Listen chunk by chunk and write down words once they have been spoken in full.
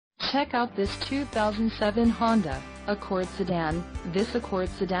Check out this 2007 Honda Accord sedan. This Accord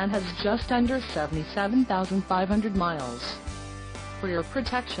sedan has just under 77,500 miles. For your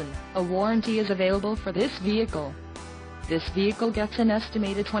protection, a warranty is available for this vehicle. This vehicle gets an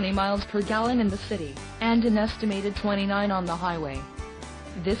estimated 20 miles per gallon in the city, and an estimated 29 on the highway.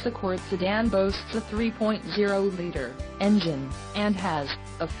 This Accord sedan boasts a 3.0-liter engine, and has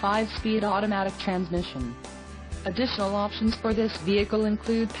a 5-speed automatic transmission. Additional options for this vehicle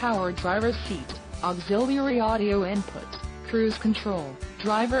include power driver's seat, auxiliary audio input, cruise control,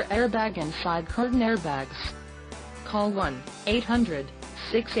 driver airbag and side curtain airbags. Call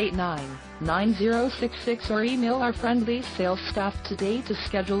 1-800-689-9066 or email our friendly sales staff today to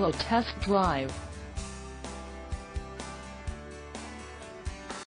schedule a test drive.